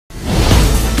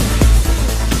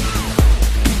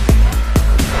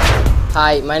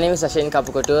Hi, my name is Ashene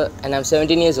Kapukotuwa and I'm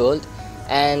 17 years old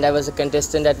and I was a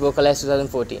contestant at Vocalize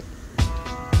 2014.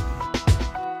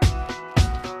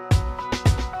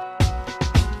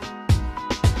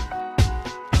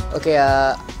 Okay,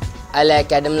 I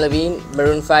like Adam Levine,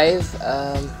 Maroon 5.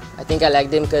 I think I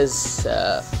like them because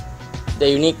the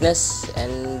uniqueness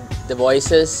and the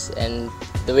voices and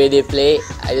the way they play.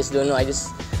 I just don't know. I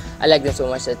like them so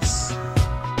much.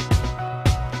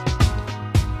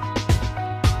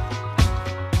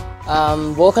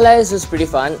 Vocalize was pretty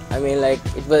fun. I mean, like,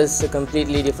 it was a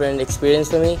completely different experience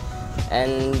for me,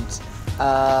 and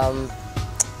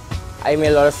I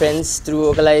made a lot of friends through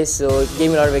Vocalize, so it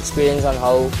gave me a lot of experience on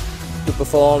how to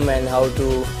perform and how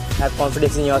to have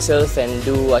confidence in yourself and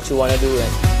do what you want to do.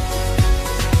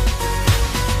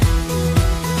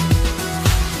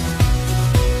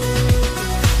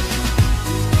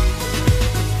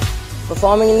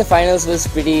 Performing in the finals was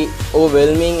pretty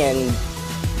overwhelming, and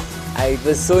I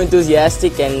was so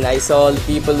enthusiastic, and I saw all the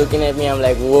people looking at me. I'm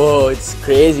like, whoa, it's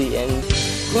crazy. And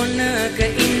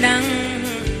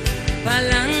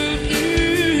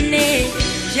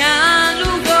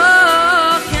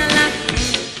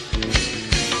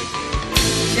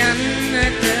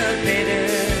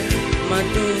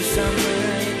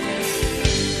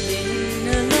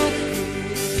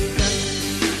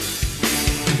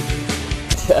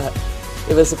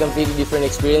it was a completely different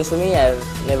experience for me. I've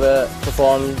never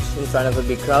performed in front of a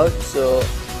big crowd, so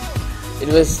it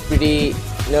was pretty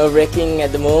nerve-wracking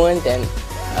at the moment, and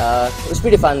it was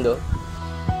pretty fun though.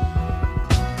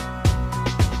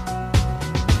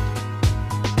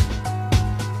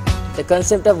 The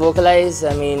concept of Vocalize,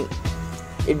 I mean,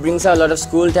 it brings out a lot of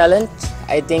school talent,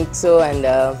 I think so, and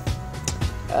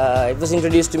it was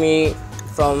introduced to me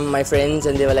from my friends,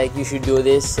 and they were like, you should do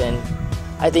this, and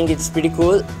I think it's pretty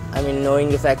cool. I mean, knowing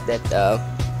the fact that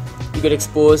you get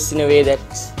exposed in a way that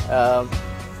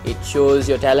it shows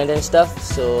your talent and stuff,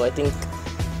 so I think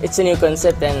it's a new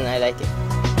concept and I like it.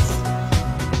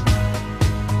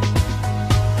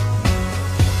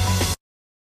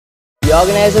 The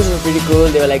organizers were pretty cool.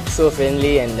 They were like so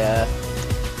friendly, and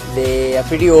they are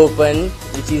pretty open,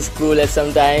 which is cool at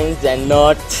sometimes and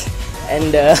not.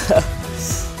 And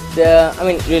I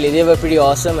mean, really, they were pretty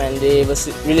awesome, and they were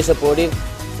really supportive.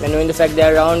 And knowing the fact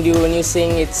they're around you when you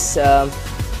sing, it's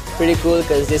pretty cool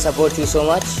because they support you so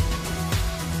much.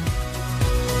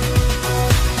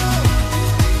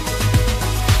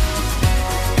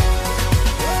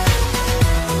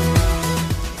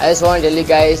 I just want to tell you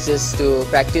guys just to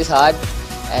practice hard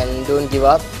and don't give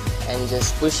up, and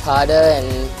just push harder,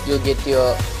 and you'll get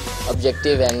your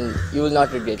objective and you will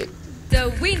not regret it. The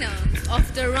winner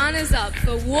of the runners-up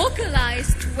for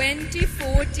Vocalize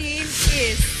 2014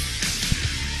 is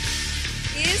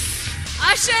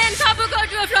Ashene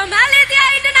Kapukotuwa from Alethea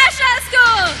International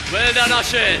School. Well done,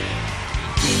 Ashene.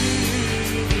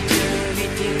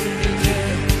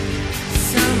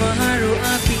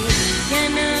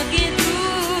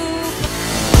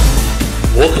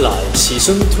 Vocalize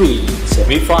Season 3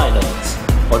 Semi-Finals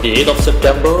on the 8th of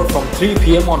September from 3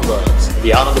 PM onwards.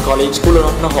 The Anand College School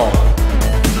Ratna Hall.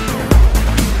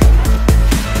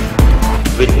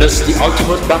 Witness the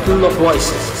ultimate battle of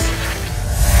voices.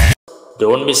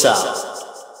 Don't miss out.